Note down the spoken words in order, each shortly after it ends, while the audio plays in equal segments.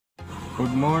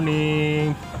Good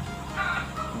morning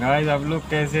guys, आप लोग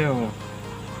कैसे हो?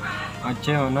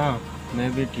 अच्छे हो ना? मैं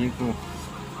भी ठीक हूँ।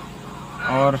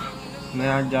 और मैं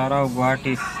आज जा रहा हूँ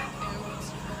गुवाहाटी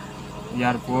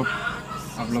एयरपोर्ट,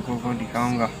 आप लोगों को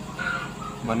दिखाऊंगा।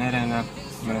 बने रहना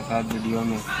मेरे साथ वीडियो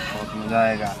में, बहुत मज़ा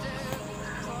आएगा।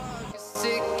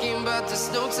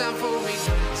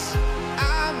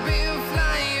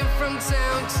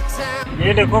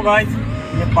 ये देखो गाइस,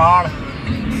 ये पहाड़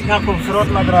कितना खूबसूरत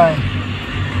लग रहा है।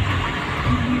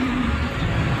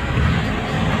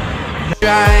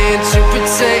 Trying to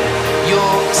protect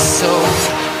your soul.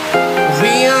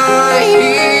 We are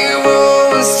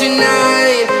heroes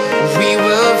tonight. We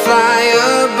will fly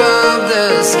above the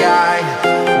sky.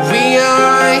 We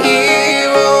are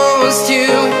heroes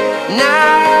tonight.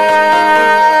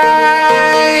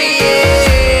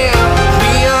 Yeah,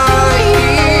 we are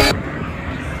heroes.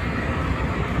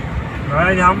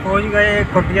 आज हम पहुंच गए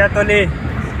कोटियातली,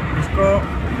 इसको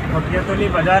कोटियातली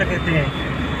बाजार कहते हैं।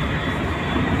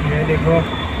 ये देखो,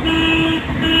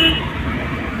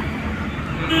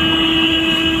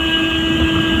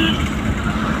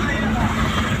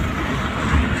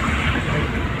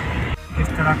 इस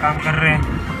तरह काम कर रहे हैं।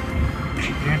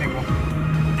 ये देखो,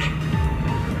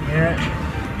 ये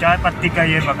चाय पत्ती का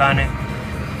ये बगान है।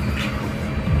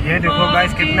 ये देखो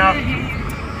गाइस,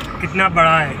 कितना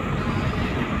बड़ा है।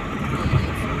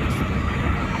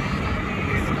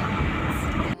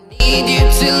 I need you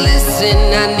to listen,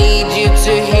 I need you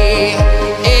to hear,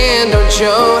 and don't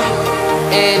show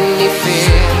any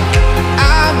fear.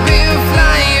 I've been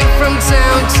flying from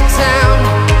town to town,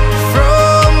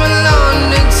 from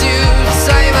London to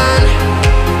Taiwan.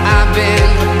 I've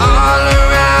been all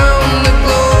around the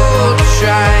globe,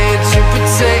 trying to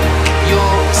protect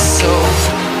your soul.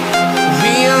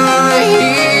 We are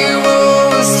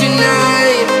heroes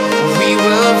tonight, we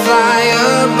will fly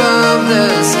above the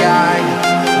sky.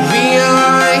 We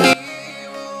are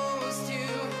heroes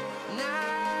tonight.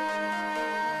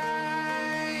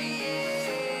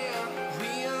 Yeah.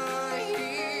 We are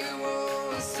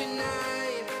heroes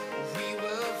tonight. We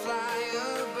will fly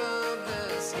above the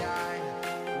sky.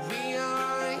 We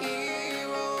are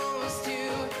heroes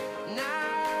tonight.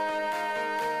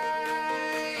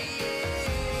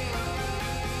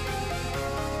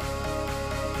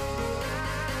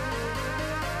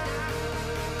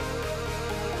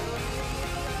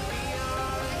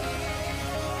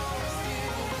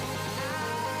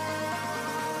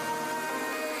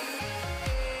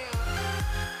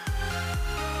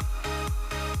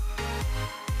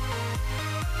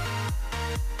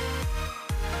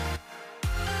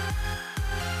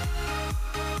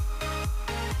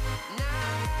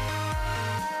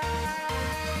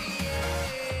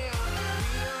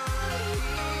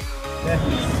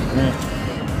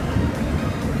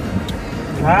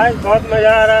 आज बहुत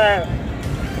मजा आ रहा है।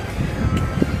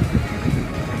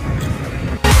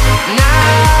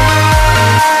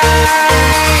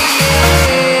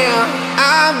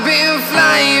 I've been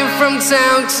flying from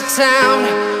town to town,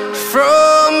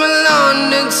 from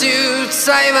London to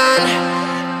Taiwan.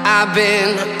 I've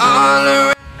been all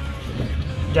around.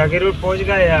 जागी road पहुंच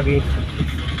गए अभी।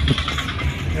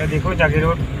 ये देखो जागी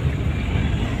road.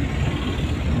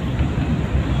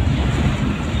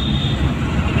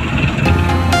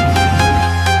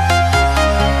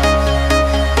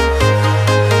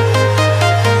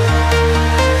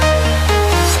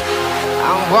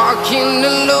 Walking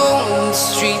alone, the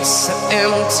streets are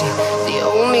empty. The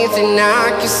only thing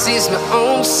I can see is my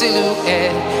own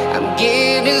silhouette. I'm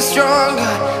getting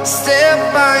stronger, step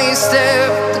by step.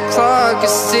 The clock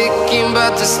is ticking,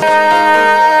 but the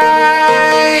night,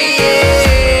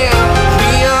 yeah.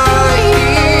 We are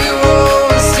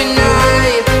heroes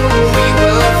tonight. We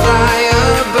will fly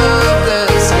above the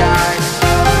sky.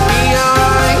 We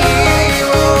are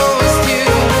heroes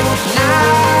tonight.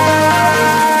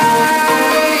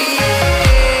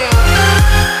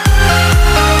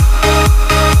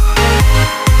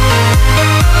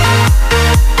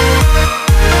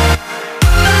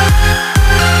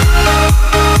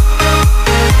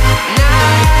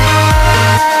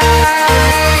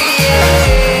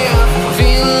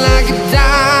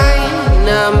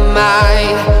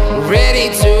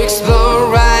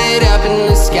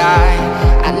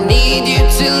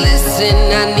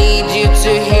 I need you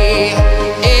to hear,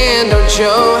 and don't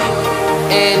show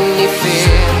any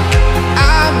fear.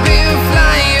 I've been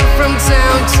flying from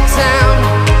town to town,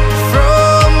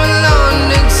 from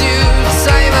London to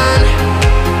Taiwan.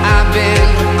 I've been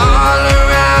all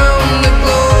around the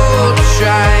globe,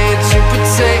 trying to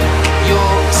protect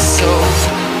your soul.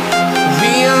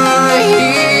 We are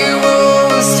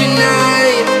heroes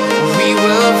tonight. We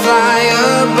will fly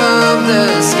above the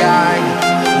sky.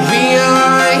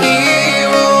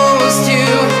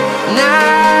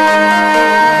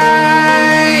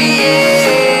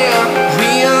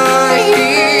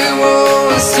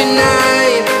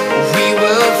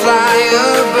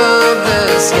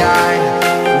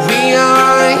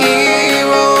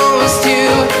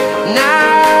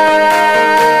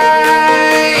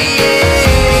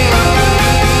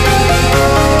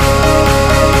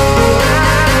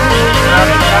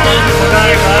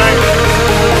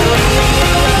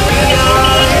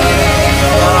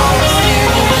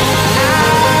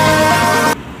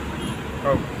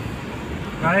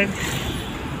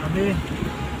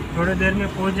 थोड़ी देर में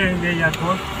पहुंच जाएंगे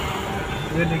airport.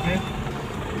 ये देखें,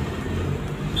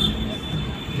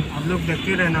 आप लोग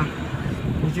देखते रहना,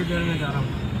 कुछ ही देर में जा रहा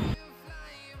हूँ।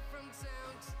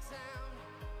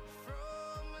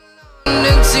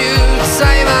 To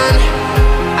Taiwan,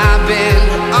 I've been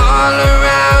all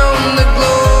around the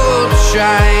globe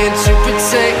trying to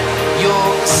protect your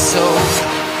soul.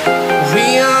 We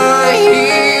are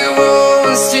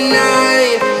heroes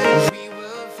tonight. We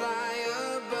will fly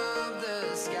above the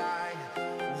sky.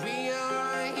 We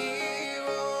are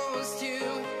heroes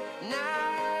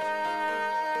tonight.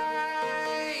 Yeah.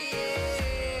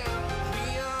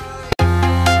 We are.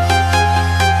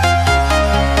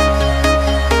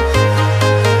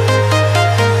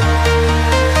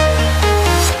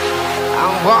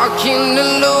 Walking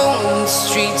alone, the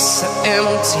streets are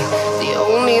empty. The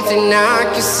only thing I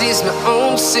can see is my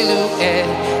own silhouette.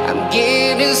 I'm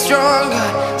getting stronger,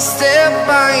 step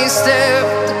by step.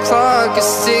 The clock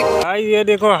is ticking. भाई ये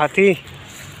देखो हाथी,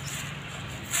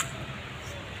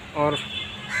 और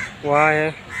वहाँ है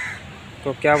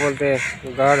तो क्या बोलते हैं,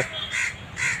 गाड़।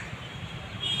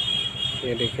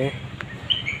 ये देखें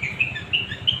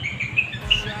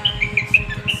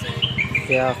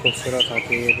क्या खूबसूरत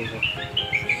हाथी, ये देखो।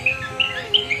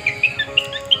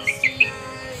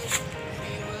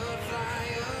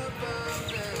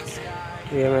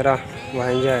 ये मेरा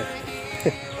भांजा है।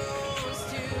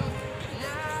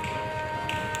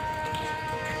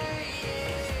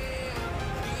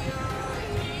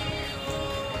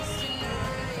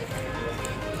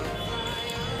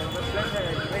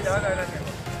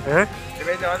 हैं?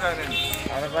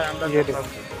 ये देखो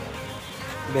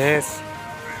भैंस।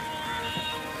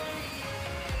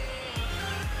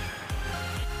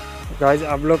 गाइस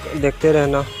आप लोग देखते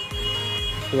रहना,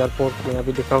 एयरपोर्ट में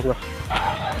अभी दिखाऊंगा।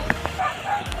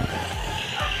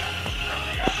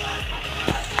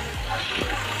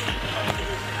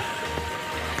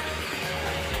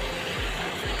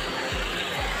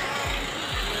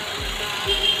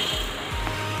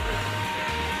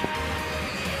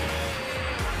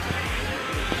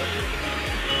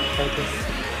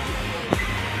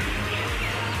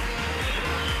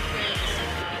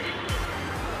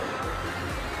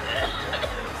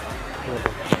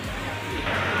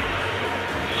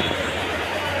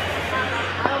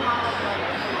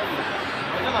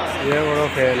 ये बड़ा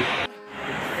fan.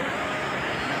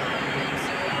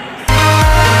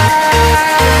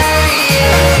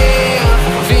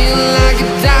 Feel like a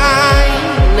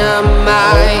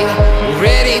dynamite,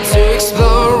 ready to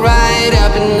explode right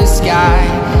up in the sky.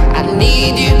 I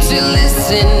need you to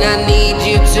listen, I need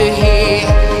you to hear,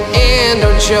 and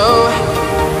don't show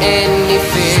any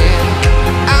fear.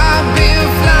 I've been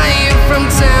flying from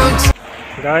town to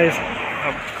guys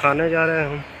अब खाने जा रहे हैं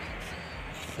हम।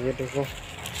 ये देखो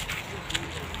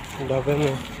ढाबे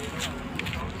में,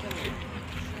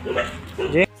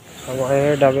 ये हम आए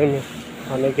हैं ढाबे में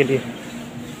खाने के लिए।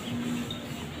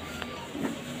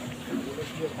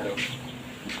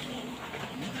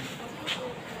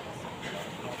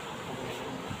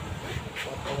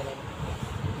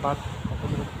 बात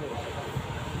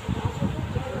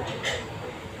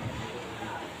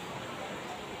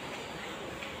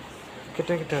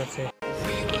कितने से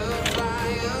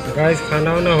गाइस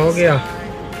खाना वाना हो गया,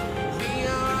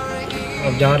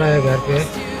 अब जा रहा है घर पे।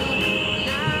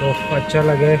 तो अच्छा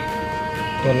लगे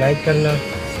तो लाइक करना,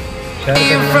 शेयर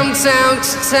करना, from town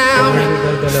to town,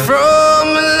 from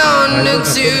London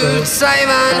to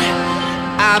Taiwan.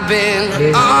 I've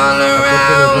been all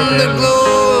around the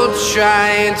globe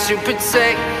trying to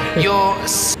protect your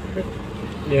soul.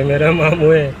 ये मेरा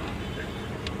मामू है,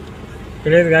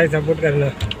 प्लीज गाइस सपोर्ट करना।